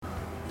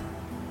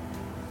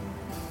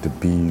the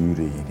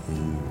beauty in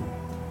you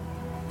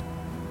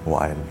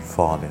while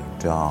falling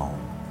down,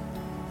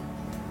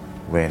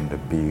 when the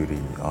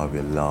beauty of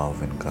your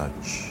love and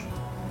touch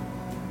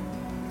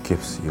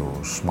keeps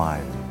your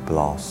smile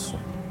blossom,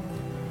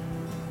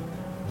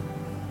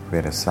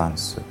 when the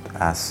sunset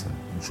ascend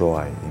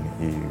joy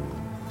in you,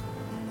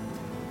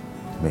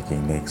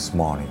 making next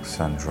morning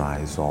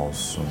sunrise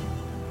awesome,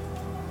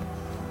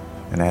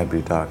 and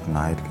every dark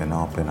night can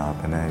open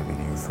up an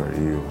avenue for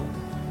you.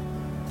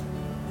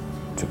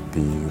 The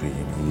beauty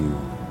in you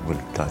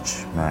will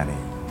touch many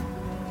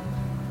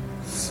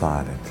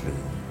silently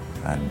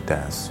and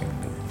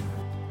dancingly.